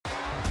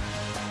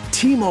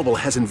T-Mobile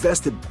has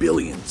invested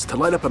billions to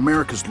light up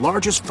America's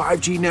largest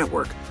 5G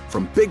network,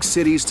 from big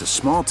cities to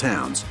small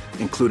towns,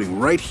 including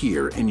right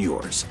here in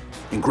yours.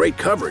 And great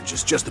coverage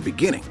is just the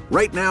beginning.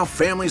 Right now,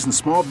 families and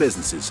small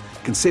businesses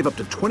can save up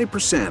to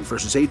 20%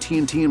 versus AT&T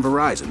and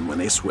Verizon when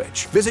they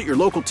switch. Visit your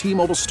local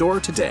T-Mobile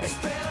store today.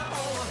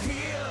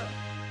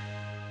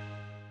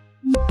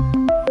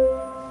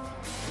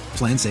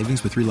 Plan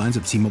savings with 3 lines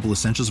of T-Mobile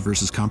Essentials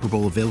versus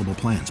comparable available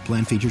plans.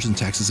 Plan features and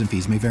taxes and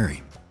fees may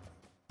vary.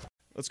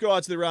 Let's go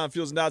out to the Around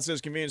Fuels and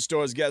Downstairs Convenience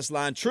Stores guest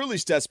line. Truly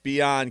steps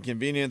beyond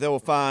convenient. They will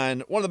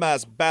find one of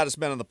the baddest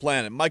men on the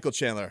planet, Michael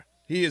Chandler.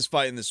 He is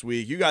fighting this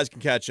week. You guys can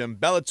catch him.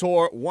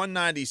 Bellator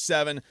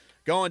 197,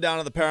 going down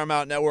to the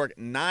Paramount Network,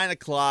 9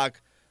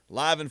 o'clock,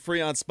 live and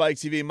free on Spike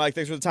TV. Mike,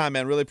 thanks for the time,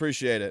 man. Really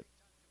appreciate it.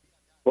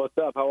 What's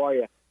up? How are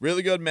you?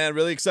 Really good, man.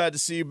 Really excited to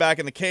see you back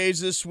in the cage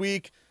this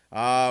week. We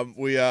got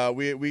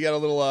a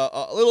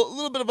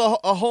little bit of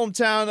a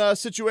hometown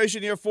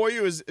situation here for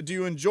you. Do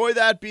you enjoy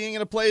that, being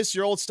in a place,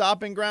 your old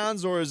stopping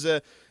grounds, or is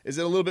it a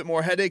little bit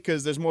more headache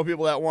because there's more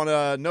people that want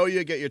to know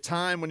you, get your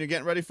time when you're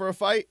getting ready for a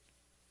fight?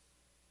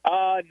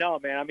 No,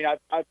 man. I mean,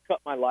 I've cut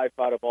my life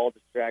out of all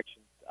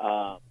distractions.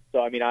 So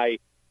I mean, I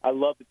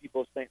love the people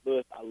of St.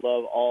 Louis. I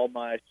love all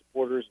my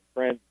supporters and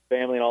friends, and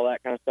family, and all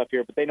that kind of stuff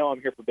here. But they know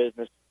I'm here for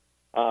business.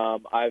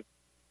 I've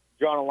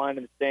drawn a line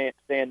in the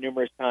sand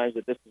numerous times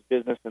that this is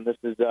business and this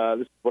is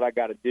what I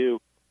got to do.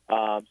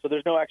 So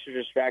there's no extra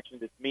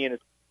distractions. It's me and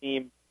his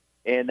team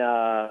in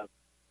our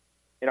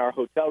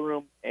hotel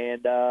room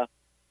and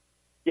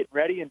getting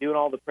ready and doing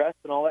all the press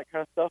and all that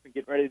kind of stuff and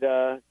getting ready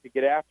to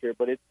get after it.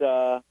 But it's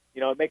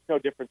it makes no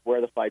difference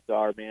where the fights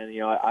are, man.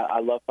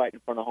 I love fighting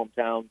in front of a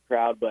hometown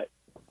crowd, but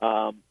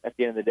at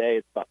the end of the day,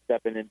 it's about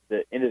stepping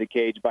into the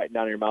cage, biting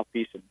down on your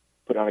mouthpiece, and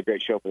put on a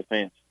great show for the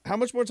fans. How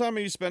much more time are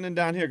you spending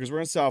down here? Because we're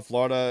in South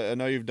Florida. I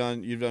know you've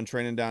done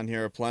training down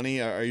here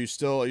plenty. Are you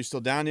still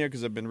down here?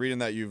 Because I've been reading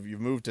that you've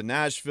moved to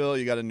Nashville.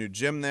 You got a new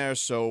gym there.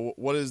 So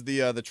what is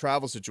the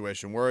travel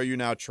situation? Where are you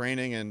now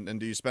training, and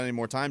do you spend any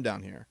more time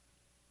down here?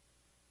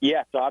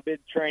 Yeah, so I've been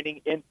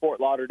training in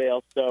Fort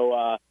Lauderdale. So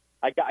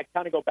I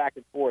kind of go back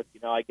and forth.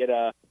 I get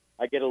a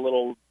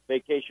little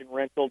vacation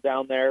rental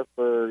down there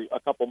for a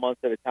couple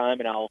months at a time,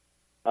 and I'll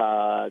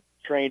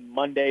train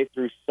Monday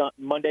through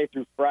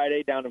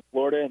Friday down in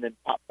Florida, and then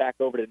pop back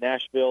over to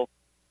Nashville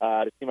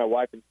to see my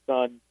wife and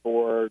son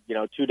for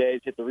 2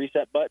 days, hit the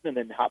reset button, and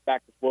then hop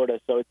back to Florida.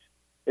 So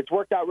it's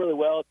worked out really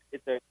well.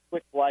 It's a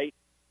quick flight.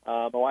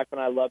 My wife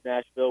and I love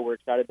Nashville. We're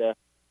excited to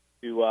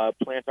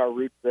plant our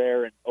roots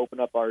there and open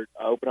up a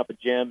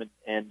gym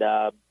and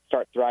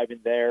start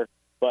thriving there.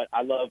 But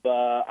I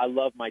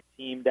love my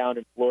team down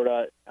in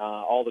Florida,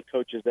 all the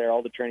coaches there,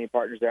 all the training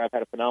partners there. I've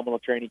had a phenomenal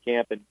training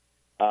camp, and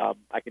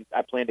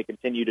I plan to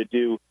continue to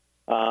do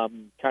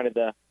kind of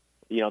the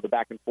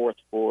back and forth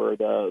for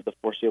the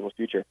foreseeable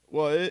future.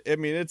 Well,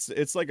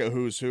 it's like a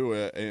who's who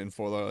in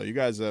Fort Lauderdale. You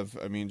guys have,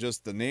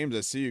 just the names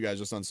I see you guys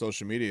just on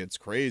social media, it's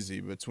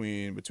crazy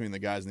between the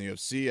guys in the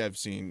UFC. I've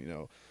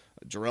seen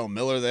Jarrell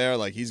Miller there,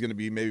 like he's going to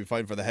be maybe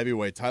fighting for the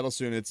heavyweight title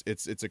soon.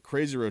 It's a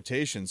crazy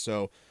rotation.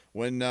 So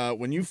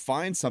when you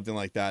find something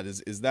like that,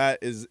 is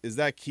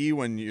that key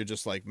when you're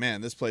just like,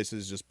 man, this place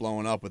is just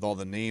blowing up with all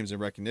the names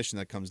and recognition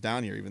that comes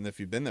down here, even if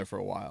you've been there for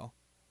a while?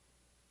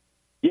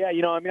 Yeah,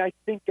 I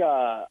think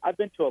I've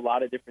been to a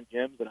lot of different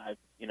gyms, and I've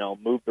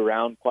moved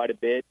around quite a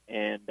bit,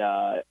 and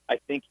I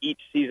think each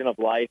season of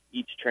life,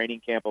 each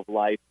training camp of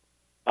life,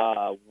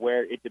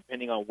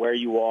 depending on where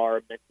you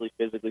are mentally,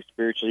 physically,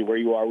 spiritually, where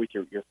you are with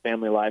your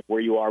family life,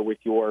 where you are with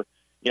your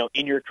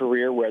in your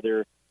career,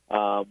 whether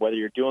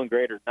you're doing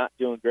great or not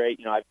doing great.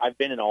 I've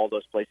been in all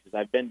those places.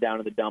 I've been down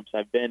in the dumps.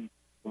 I've been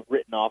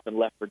written off and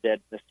left for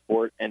dead in this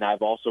sport, and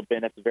I've also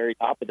been at the very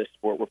top of this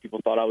sport where people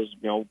thought I was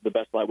the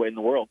best lightweight in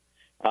the world.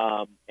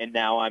 And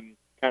now I'm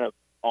kind of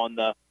on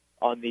the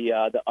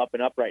up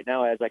and up right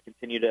now as I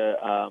continue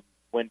to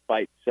win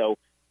fights. So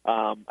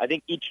I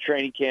think each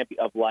training camp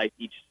of life,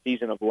 each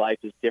season of life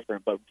is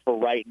different. But for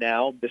right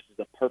now, this is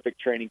the perfect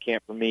training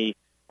camp for me,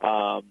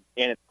 and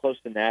it's close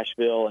to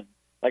Nashville. And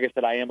like I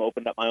said, I am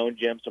opened up my own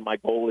gym, so my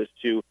goal is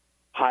to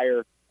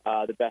hire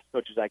the best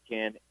coaches I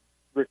can,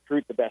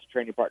 recruit the best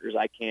training partners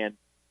I can,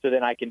 so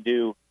then I can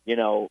do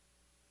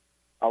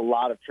a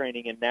lot of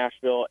training in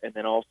Nashville, and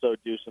then also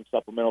do some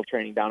supplemental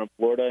training down in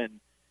Florida.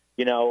 And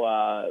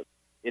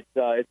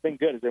it's been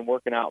good. It's been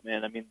working out,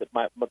 man.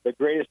 The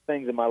greatest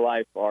things in my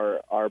life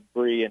are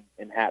Bree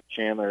and Hap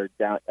Chandler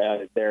down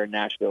there in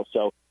Nashville.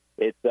 So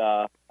it's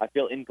I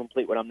feel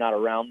incomplete when I'm not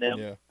around them.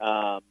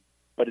 Yeah.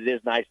 But it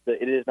is nice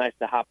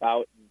to hop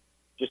out and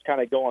just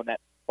kind of go on that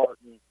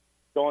Spartan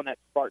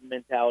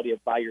mentality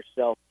of by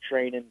yourself,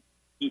 training,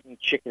 eating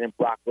chicken and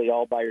broccoli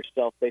all by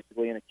yourself,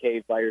 basically in a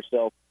cave by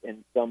yourself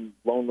in some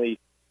lonely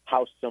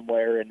house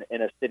somewhere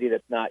in a city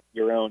that's not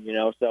your own,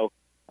 So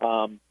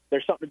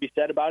there's something to be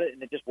said about it,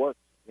 and it just works,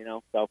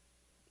 So.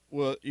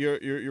 Well,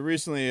 you're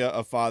recently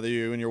a father.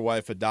 You and your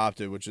wife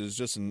adopted, which is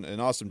just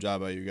an awesome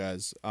job by you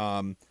guys.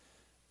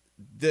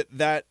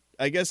 That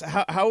I guess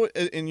how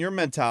in your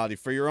mentality,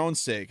 for your own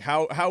sake,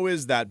 how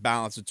is that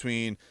balance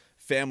between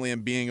family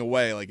and being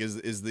away? Like,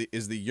 is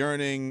the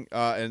yearning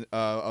and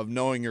of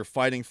knowing you're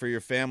fighting for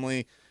your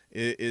family,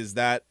 is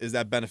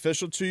that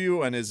beneficial to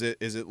you? And is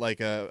it like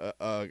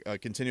a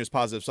continuous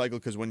positive cycle?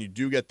 Because when you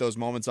do get those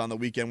moments on the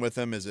weekend with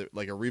him, is it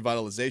like a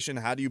revitalization?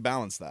 How do you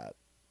balance that?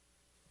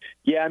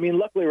 Yeah, I mean,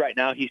 luckily right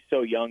now he's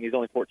so young. He's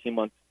only 14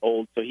 months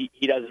old, so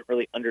he doesn't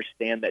really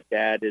understand that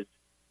dad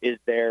is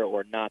there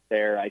or not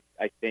there,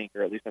 I think,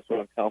 or at least that's what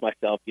I'm telling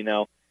myself, you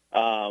know.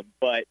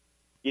 But,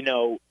 you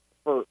know,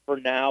 for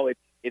now,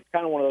 it's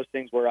kind of one of those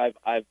things where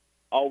I've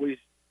always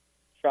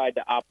tried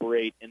to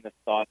operate in the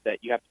thought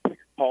that you have to put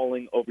your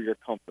calling over your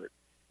comfort.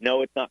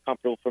 No, it's not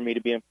comfortable for me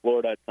to be in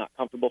Florida. It's not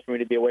comfortable for me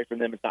to be away from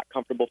them. It's not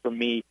comfortable for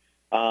me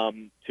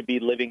to be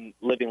living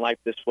life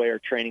this way or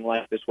training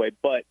life this way.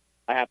 But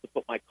I have to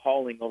put my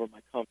calling over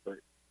my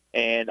comfort.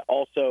 And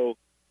also,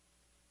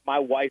 my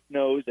wife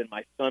knows, and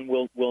my son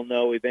will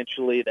know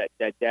eventually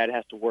that dad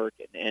has to work,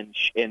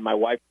 and my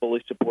wife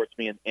fully supports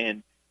me.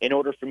 And in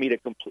order for me to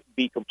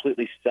be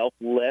completely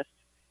selfless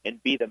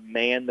and be the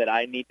man that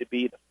I need to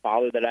be, the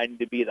father that I need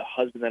to be, the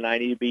husband that I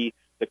need to be,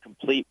 the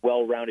complete,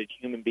 well-rounded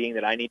human being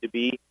that I need to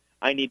be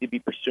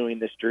pursuing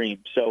this dream.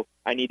 So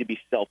I need to be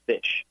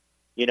selfish,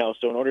 you know.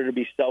 So in order to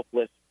be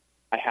selfless,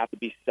 I have to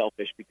be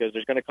selfish, because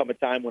there's going to come a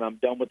time when I'm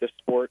done with this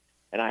sport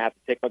and I have to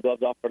take my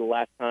gloves off for the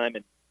last time,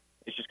 and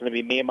it's just going to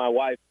be me and my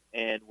wife,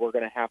 and we're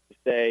going to have to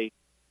say,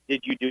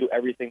 did you do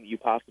everything that you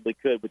possibly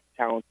could with the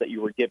talents that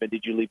you were given?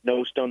 Did you leave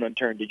no stone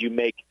unturned? Did you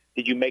make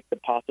the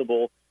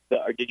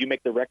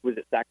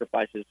requisite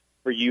sacrifices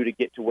for you to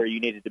get to where you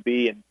needed to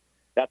be? And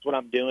that's what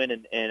I'm doing,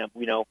 and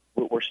you know,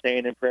 we're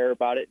staying in prayer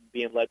about it and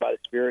being led by the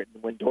Spirit.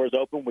 And when doors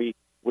open, we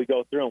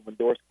go through them. When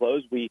doors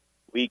close, we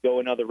go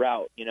another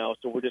route, you know.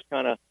 So we're just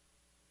trying to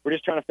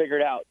figure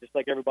it out, just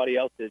like everybody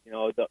else is. You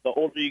know, the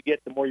older you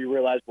get, the more you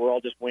realize we're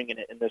all just winging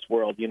it in this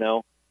world, you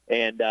know.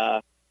 And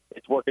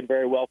it's working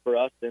very well for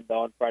us. And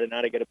on Friday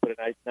night, I got to put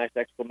a nice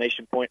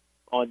exclamation point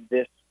on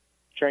this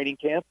training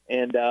camp,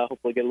 and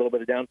hopefully get a little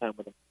bit of downtime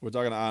with him. We're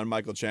talking to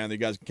Michael Chandler. You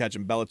guys can catch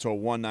him Bellator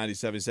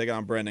 197. He's taking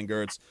on Brandon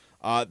Girtz.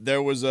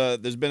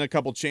 There's been a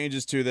couple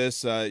changes to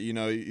this. You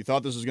know, you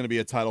thought this was going to be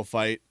a title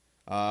fight.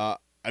 I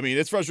mean,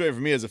 it's frustrating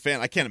for me as a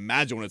fan. I can't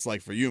imagine what it's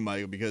like for you,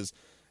 Michael, because,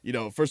 you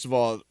know, first of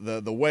all,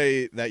 the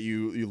way that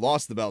you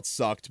lost the belt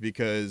sucked,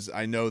 because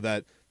I know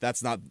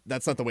that's not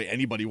the way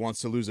anybody wants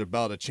to lose their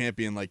belt, a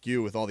champion like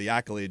you with all the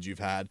accolades you've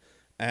had.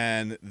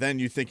 And then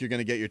you think you're going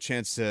to get your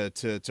chance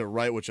to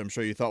right, which I'm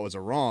sure you thought was a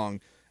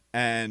wrong,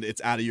 and it's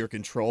out of your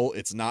control.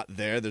 It's not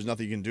there. There's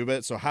nothing you can do about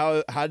it. So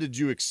how did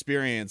you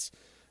experience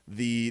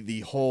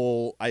the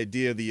whole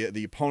idea,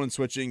 the opponent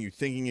switching, you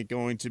thinking it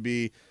going to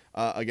be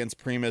against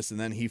Primus, and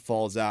then he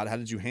falls out? How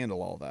did you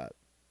handle all that?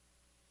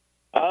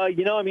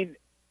 You know, I mean,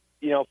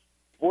 you know,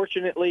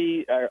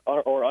 fortunately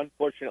or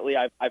unfortunately,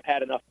 I've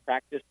had enough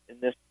practice in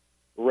this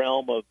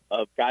realm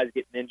of guys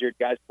getting injured,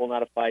 guys pulling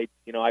out of fights.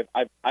 You know,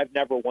 I've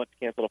never once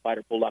canceled a fight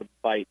or pulled out of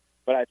a fight,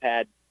 but I've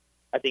had,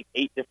 I think,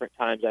 8 different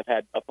times I've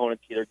had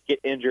opponents either get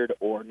injured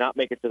or not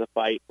make it to the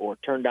fight or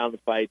turn down the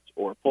fights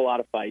or pull out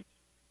of fights.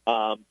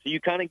 So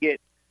you kind of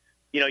get,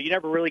 you know, you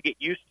never really get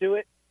used to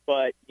it,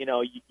 but, you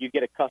know, you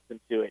get accustomed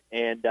to it.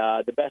 And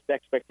the best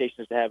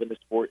expectations to have in the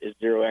sport is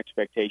zero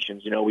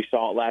expectations. You know, we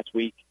saw it last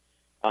week.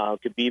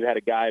 Khabib had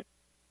a guy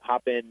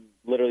hop in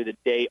literally the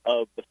day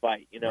of the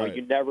fight. You know, right.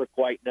 You never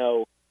quite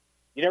know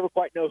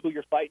who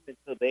you're fighting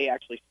until they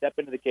actually step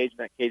into the cage and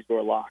that cage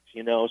door locks,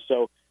 you know.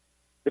 So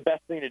the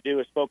best thing to do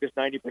is focus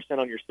 90%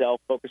 on yourself,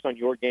 focus on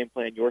your game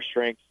plan, your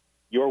strengths,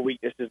 your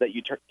weaknesses that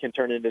you can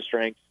turn into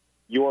strengths,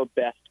 your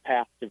best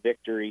path to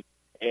victory,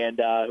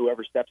 and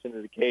whoever steps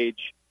into the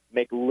cage,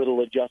 make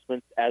little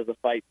adjustments as the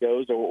fight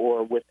goes,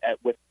 or with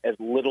as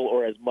little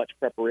or as much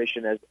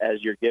preparation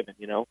as you're given,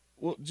 you know.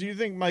 Well, do you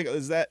think, Michael,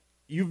 is that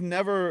you've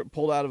never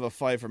pulled out of a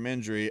fight from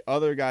injury?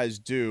 Other guys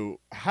do.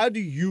 How do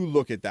you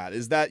look at that?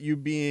 Is that you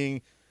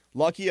being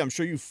lucky? I'm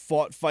sure you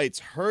fought fights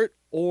hurt,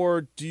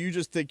 or do you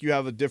just think you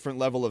have a different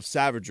level of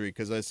savagery?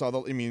 Because I saw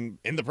in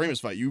the Primus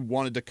fight, you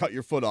wanted to cut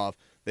your foot off.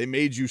 They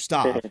made you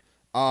stop.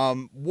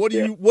 How do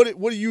you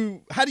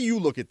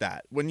look at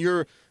that when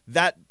you're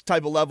that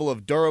type of level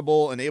of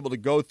durable and able to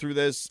go through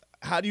this?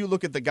 How do you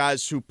look at the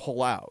guys who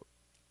pull out?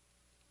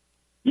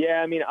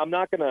 Yeah, I mean, I'm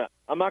not gonna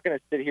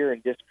sit here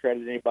and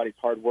discredit anybody's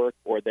hard work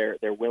or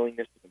their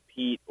willingness to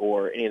compete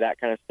or any of that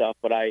kind of stuff.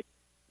 But I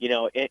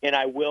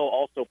will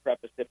also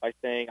preface it by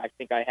saying I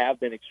think I have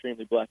been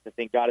extremely blessed. I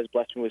think God has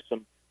blessed me with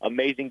some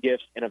amazing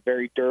gifts and a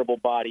very durable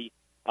body,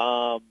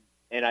 and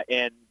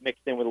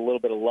mixed in with a little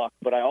bit of luck.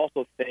 But I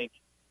also think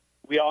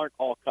we aren't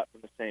all cut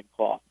from the same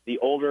cloth. The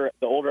older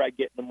I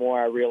get, the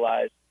more I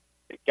realize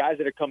that guys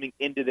that are coming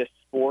into this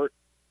sport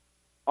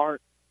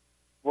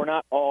we're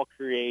not all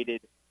created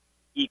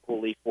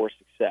equally for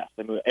success.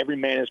 I mean, every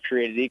man is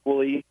created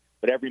equally,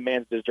 but every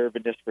man's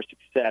deservedness for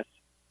success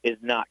is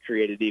not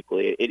created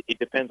equally. It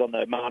depends on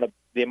the amount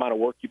of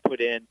work you put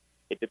in.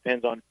 It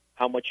depends on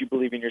how much you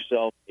believe in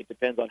yourself. It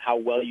depends on how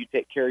well you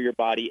take care of your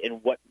body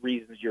and what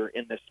reasons you're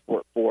in this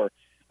sport for.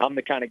 I'm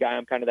the kind of guy,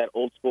 I'm kind of that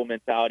old school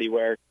mentality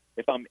where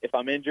if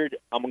I'm injured,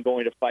 I'm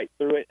going to fight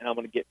through it, and I'm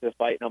going to get to the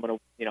fight, and I'm going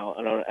to, you know,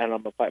 and I'm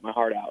going to fight my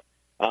heart out.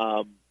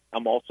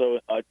 I'm also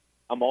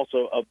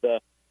of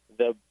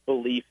the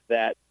belief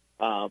that,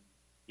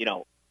 you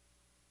know,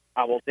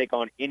 I will take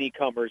on any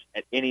comers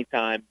at any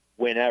time,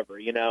 whenever,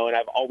 you know, and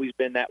I've always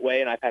been that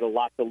way, and I've had a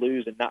lot to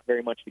lose and not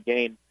very much to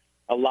gain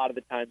a lot of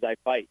the times I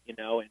fight, you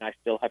know, and I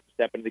still have to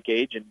step into the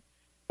cage and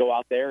go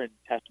out there and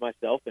test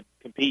myself and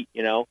compete,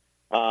 you know.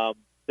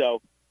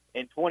 So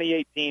in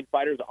 2018,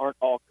 fighters aren't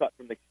all cut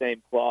from the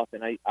same cloth,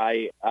 and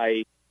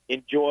I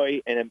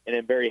enjoy and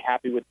am very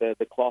happy with the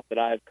cloth that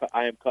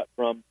I am cut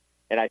from,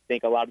 and I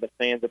think a lot of the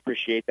fans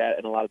appreciate that,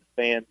 and a lot of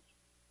the fans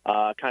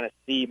kind of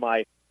see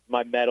my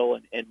mettle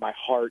and my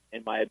heart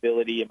and my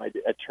ability and my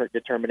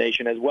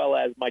determination, as well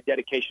as my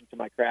dedication to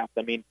my craft.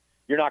 I mean,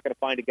 you're not going to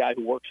find a guy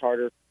who works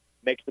harder,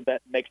 makes the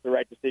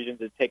right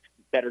decisions, and takes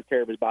better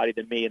care of his body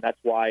than me, and that's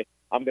why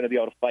I'm going to be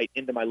able to fight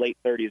into my late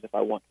 30s if I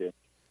want to.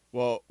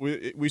 Well,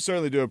 we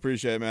certainly do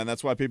appreciate it, man.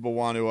 That's why people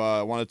want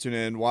to tune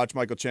in, watch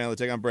Michael Chandler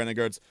take on Brandon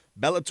Girtz.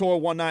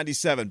 Bellator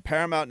 197,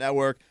 Paramount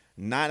Network,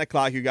 9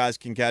 o'clock. You guys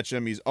can catch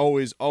him. He's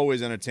always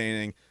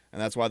entertaining, and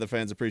that's why the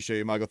fans appreciate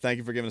you, Michael. Thank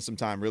you for giving us some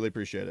time. Really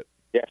appreciate it.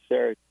 Yes,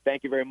 sir.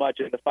 Thank you very much.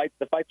 And the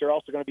fights are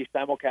also going to be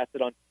simulcasted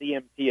on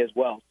CMT as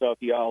well. So if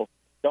you all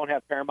don't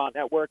have Paramount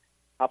Network,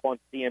 hop on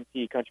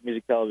CMT, Country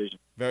Music Television.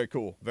 Very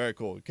cool. Very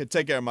cool.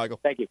 Take care, Michael.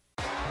 Thank you.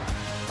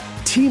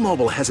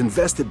 T-Mobile has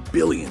invested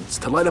billions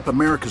to light up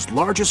America's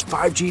largest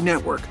 5G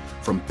network,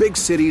 from big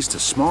cities to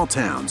small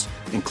towns,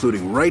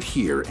 including right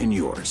here in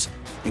yours.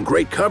 And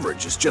great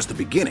coverage is just the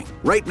beginning.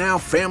 Right now,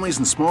 families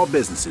and small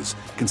businesses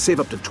can save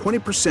up to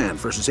 20%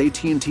 versus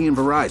AT&T and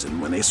Verizon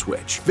when they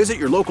switch. Visit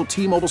your local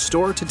T-Mobile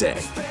store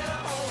today.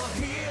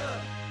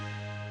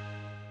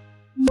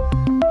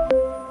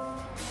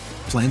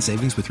 Plan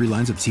savings with 3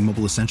 lines of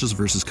T-Mobile Essentials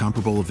versus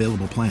comparable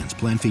available plans.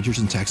 Plan features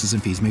and taxes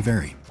and fees may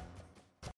vary.